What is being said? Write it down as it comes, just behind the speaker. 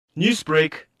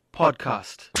Newsbreak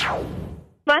Podcast.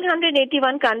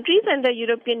 181 countries and the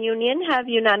European Union have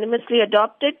unanimously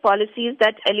adopted policies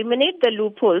that eliminate the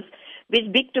loopholes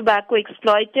which big tobacco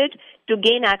exploited to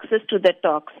gain access to the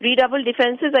talks, redouble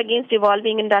defenses against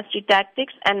evolving industry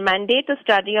tactics, and mandate a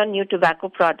study on new tobacco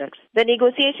products. The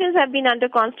negotiations have been under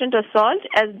constant assault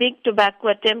as big tobacco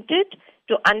attempted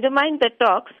to undermine the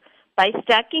talks by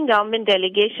stacking government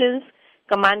delegations,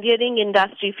 commandeering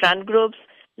industry front groups,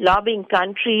 lobbying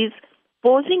countries,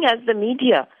 posing as the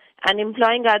media, and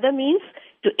employing other means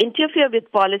to interfere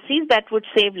with policies that would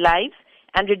save lives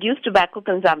and reduce tobacco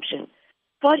consumption.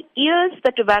 For years,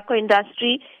 the tobacco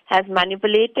industry has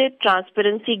manipulated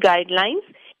transparency guidelines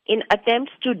in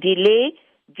attempts to delay,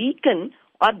 weaken,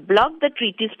 or block the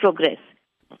treaty's progress.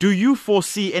 Do you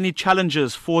foresee any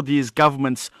challenges for these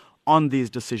governments on these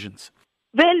decisions?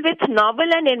 Well, with novel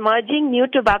and emerging new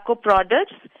tobacco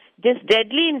products, this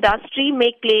deadly industry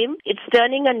may claim it's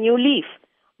turning a new leaf,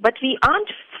 but we aren't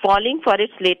falling for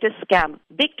its latest scam.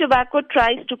 Big tobacco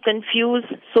tries to confuse,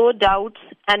 sow doubts,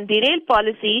 and derail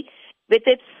policy with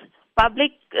its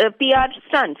public PR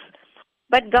stunts,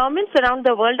 but governments around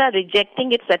the world are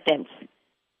rejecting its attempts.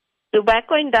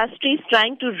 Tobacco industry is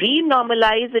trying to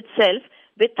re-normalize itself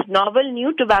with novel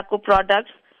new tobacco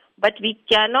products, but we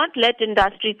cannot let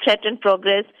industry threaten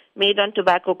progress made on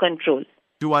tobacco control.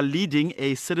 You are leading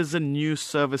a citizen news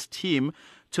service team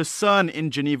to CERN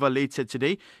in Geneva later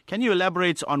today. Can you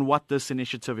elaborate on what this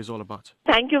initiative is all about?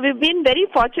 Thank you. We've been very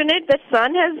fortunate that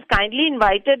CERN has kindly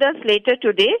invited us later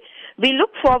today. We look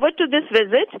forward to this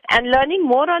visit and learning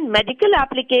more on medical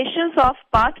applications of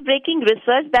path-breaking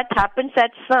research that happens at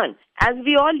CERN. As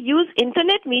we all use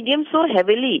internet medium so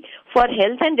heavily for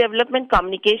health and development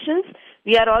communications,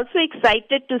 we are also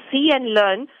excited to see and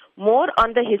learn more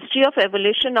on the history of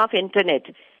evolution of internet.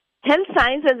 Health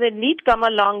science has indeed come a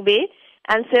long way,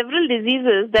 and several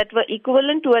diseases that were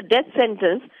equivalent to a death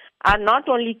sentence are not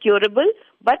only curable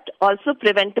but also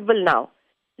preventable now.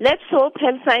 Let's hope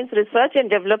health science research and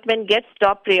development gets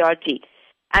top priority,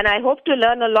 and I hope to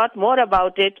learn a lot more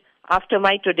about it after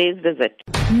my today's visit.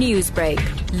 Newsbreak,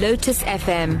 Lotus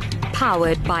FM,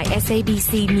 powered by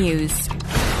SABC News.